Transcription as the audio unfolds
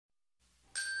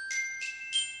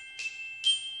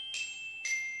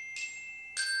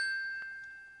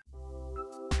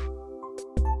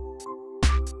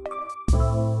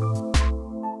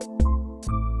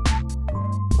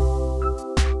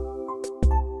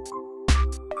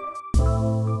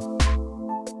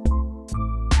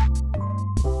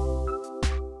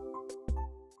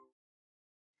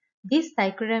This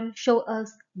diagram shows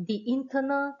us the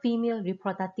internal female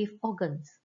reproductive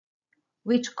organs,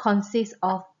 which consist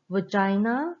of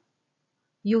vagina,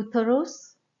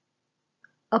 uterus,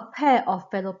 a pair of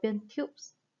fallopian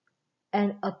tubes,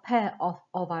 and a pair of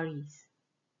ovaries.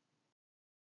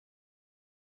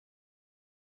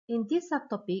 In this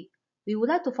subtopic, we would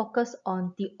like to focus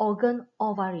on the organ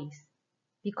ovaries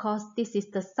because this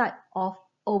is the site of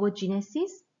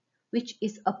oogenesis, which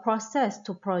is a process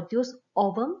to produce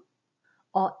ovum,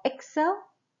 or egg cell,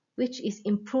 which is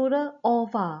in plural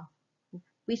ova,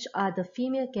 which are the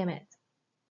female gametes.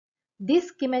 This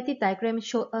schematic diagram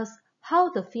shows us how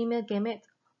the female gamete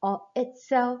or egg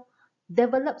cell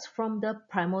develops from the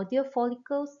primordial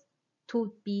follicles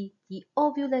to be the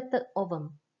ovulated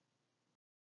ovum.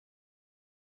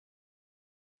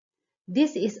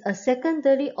 This is a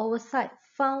secondary oocyte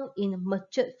found in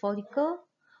matured follicle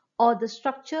or the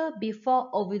structure before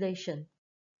ovulation.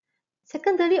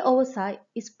 Secondary oocyte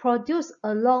is produced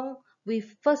along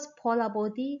with first polar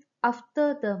body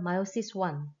after the meiosis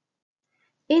I.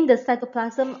 In the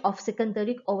cytoplasm of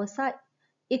secondary oocyte,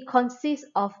 it consists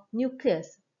of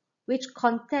nucleus, which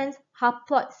contains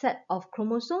haploid set of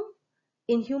chromosomes.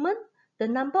 In human, the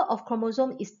number of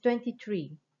chromosomes is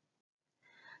 23.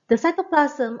 The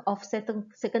cytoplasm of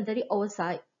secondary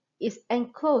oocyte is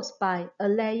enclosed by a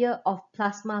layer of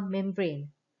plasma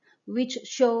membrane, which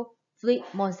show fluid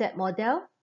mosaic model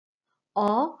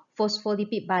or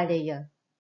phospholipid bilayer.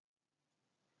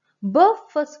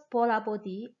 Both first polar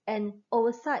body and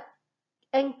oocyte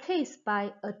encased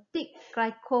by a thick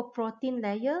glycoprotein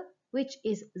layer, which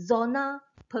is zona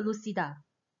pellucida.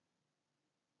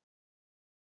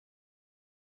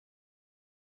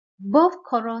 Both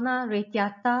corona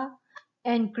radiata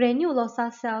and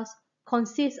granulosa cells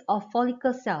consist of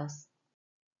follicle cells,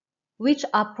 which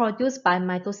are produced by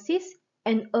mitosis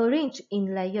and arranged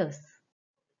in layers.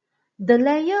 The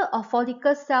layer of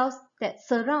follicle cells that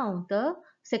surround the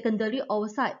secondary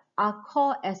oocyte are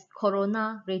called as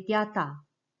corona radiata,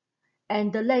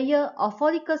 and the layer of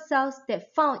follicle cells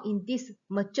that found in these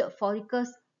matured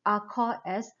follicles are called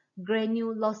as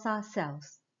granulosa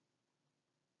cells.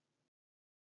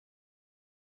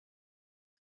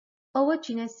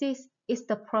 Oogenesis is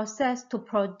the process to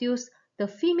produce the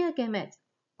female gamete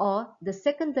or the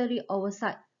secondary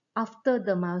oocyte after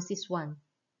the meiosis I.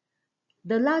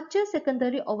 The larger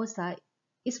secondary oocyte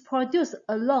is produced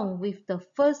along with the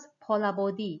first polar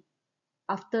body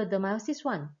after the meiosis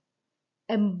I,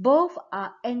 and both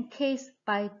are encased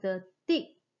by the thick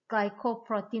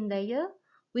glycoprotein layer,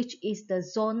 which is the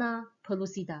zona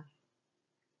pellucida.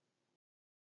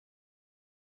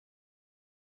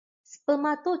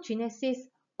 Spermatogenesis,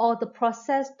 or the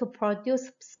process to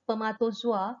produce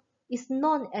spermatozoa, is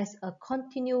known as a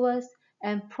continuous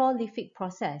and prolific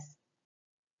process.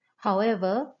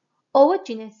 However,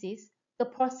 oogenesis, the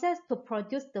process to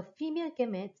produce the female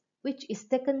gamete, which is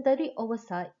secondary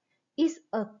oocyte, is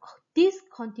a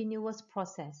discontinuous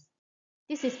process.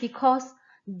 This is because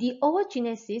the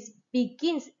oogenesis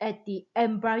begins at the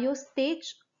embryo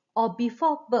stage or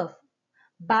before birth,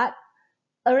 but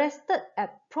arrested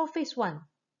at prophase I,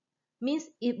 means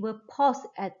it will pause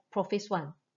at prophase I.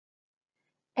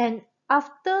 And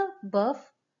after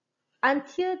birth,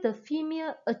 until the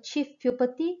female achieves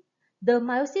puberty, the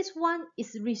meiosis I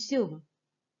is resumed,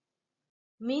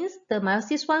 means the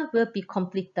meiosis I will be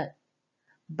completed.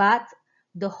 But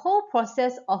the whole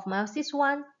process of meiosis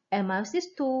I and meiosis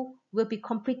II will be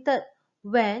completed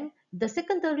when the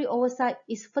secondary oocyte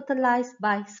is fertilized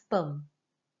by sperm.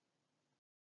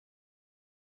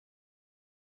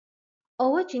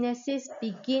 Oogenesis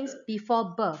begins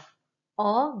before birth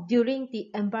or during the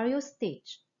embryo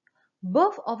stage.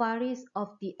 Both ovaries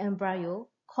of the embryo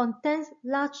contains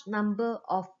large number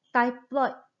of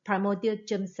diploid primordial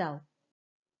germ cells.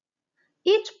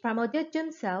 Each primordial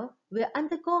germ cell will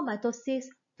undergo mitosis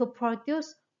to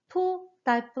produce two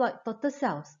diploid daughter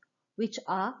cells, which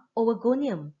are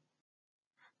oogonium.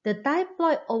 The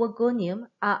diploid oogonium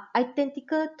are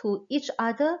identical to each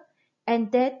other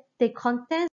and that they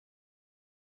contain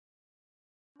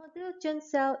primordial germ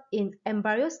cell in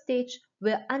embryo stage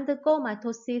will undergo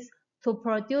mitosis to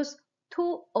produce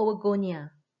two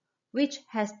oogonia, which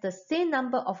has the same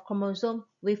number of chromosomes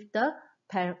with the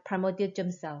primordial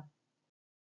germ cell.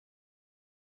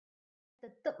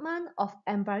 At the third month of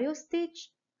embryo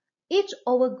stage, each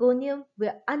oogonium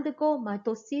will undergo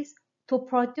mitosis to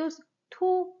produce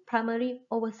two primary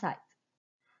oocytes.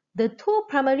 The two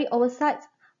primary oocytes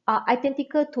are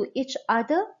identical to each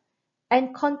other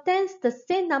and contains the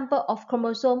same number of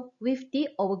chromosomes with the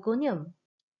oogonium.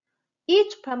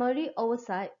 Each primary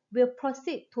oocyte will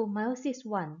proceed to meiosis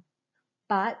I,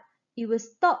 but it will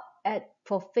stop at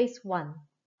prophase 1,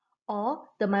 or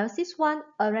the meiosis 1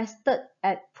 arrested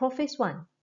at prophase 1.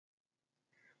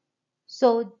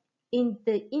 So in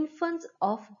the infants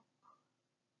of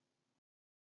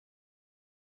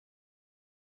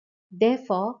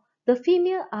Therefore, the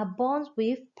female are born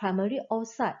with primary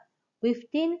oocyte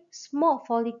within small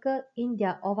follicle in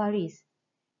their ovaries,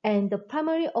 and the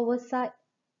primary oocyte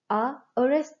are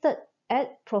arrested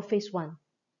at prophase 1.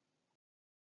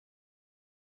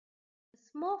 The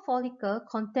small follicle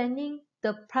containing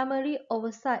the primary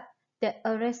oocyte that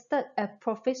arrested at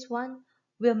prophase 1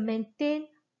 will maintain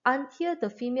until the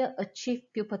female achieves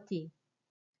puberty.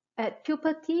 At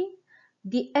puberty,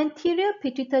 the anterior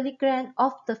pituitary gland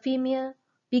of the female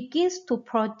begins to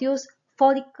produce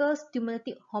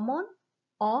follicle-stimulating hormone,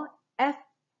 or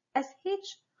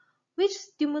FSH, which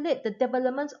stimulates the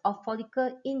development of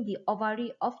follicle in the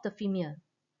ovary of the female.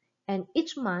 And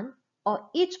each month or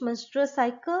each menstrual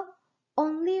cycle,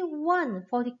 only one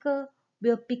follicle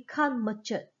will become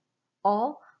matured,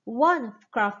 or one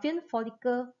Graafian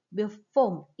follicle will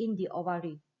form in the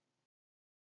ovary.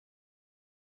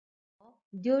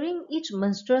 During each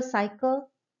menstrual cycle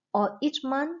or each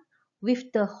month,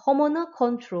 with the hormonal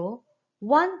control,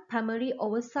 one primary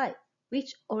oocyte,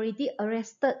 which already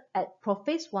arrested at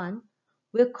prophase 1,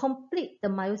 will complete the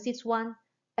meiosis 1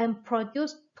 and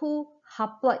produce 2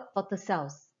 haploid daughter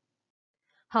cells.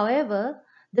 However,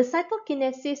 the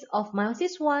cytokinesis of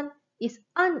meiosis 1 is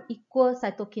unequal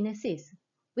cytokinesis,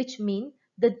 which means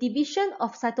the division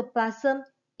of cytoplasm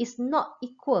is not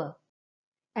equal,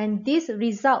 and this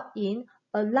results in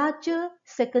a larger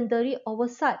secondary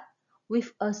oocyte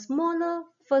with a smaller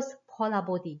first polar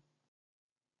body.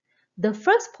 The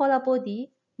first polar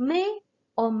body may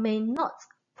or may not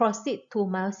proceed to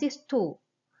meiosis 2.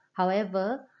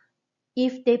 However,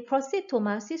 if they proceed to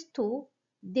meiosis 2,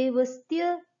 they will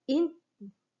still in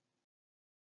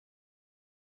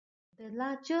the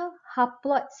larger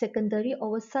haploid secondary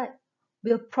oocyte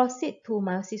will proceed to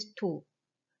meiosis 2.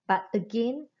 But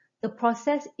again, the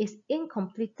process is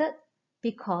incompleted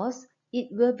because it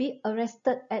will be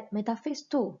arrested at metaphase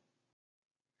 2.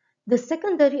 The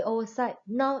secondary oocyte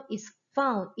now is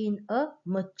found in a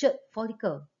matured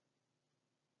follicle.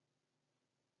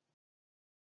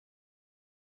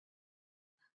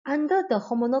 Under the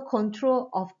hormonal control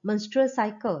of menstrual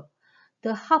cycle,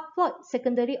 the haploid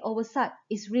secondary oocyte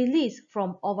is released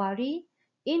from ovary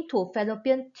into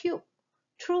fallopian tube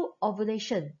through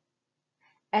ovulation,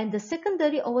 and the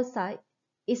secondary oocyte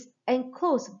is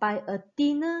enclosed by a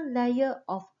thinner layer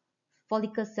of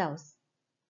follicle cells.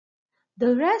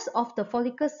 The rest of the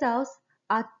follicle cells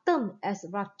are termed as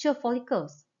rupture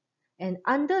follicles, and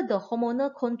under the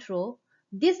hormonal control,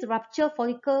 this rupture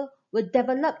follicle will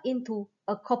develop into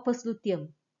a corpus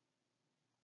luteum.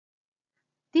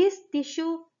 This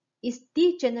tissue is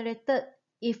degenerated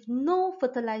if no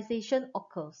fertilization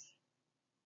occurs.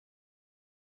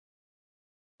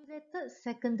 Stimulated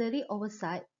secondary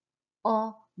oocyte,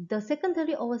 or the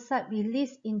secondary oocyte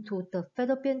released into the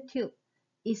fallopian tube,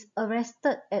 is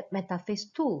arrested at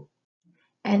metaphase 2,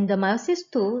 and the meiosis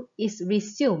 2 is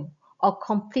resumed or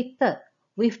completed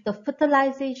with the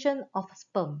fertilization of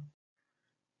sperm.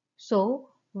 So,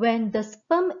 when the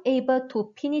sperm able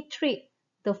to penetrate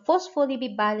the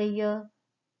phospholipid bilayer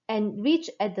and reach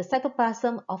at the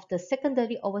cytoplasm of the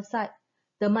secondary oocyte,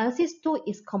 the meiosis 2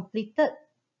 is completed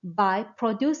by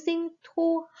producing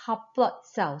 2 haploid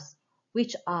cells,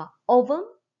 which are ovum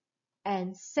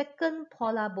and second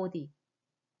polar body.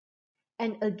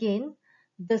 And again,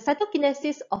 the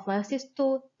cytokinesis of meiosis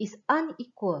 2 is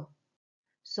unequal.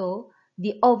 So,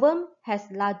 the ovum has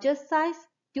larger size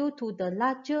due to the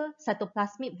larger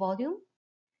cytoplasmic volume,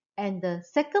 and the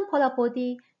second polar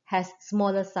body has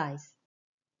smaller size.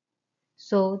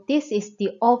 So, this is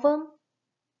the ovum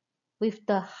with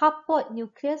the haploid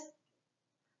nucleus,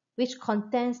 which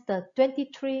contains the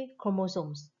 23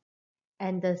 chromosomes,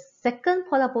 and the second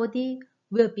polar body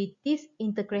will be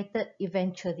disintegrated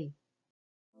eventually.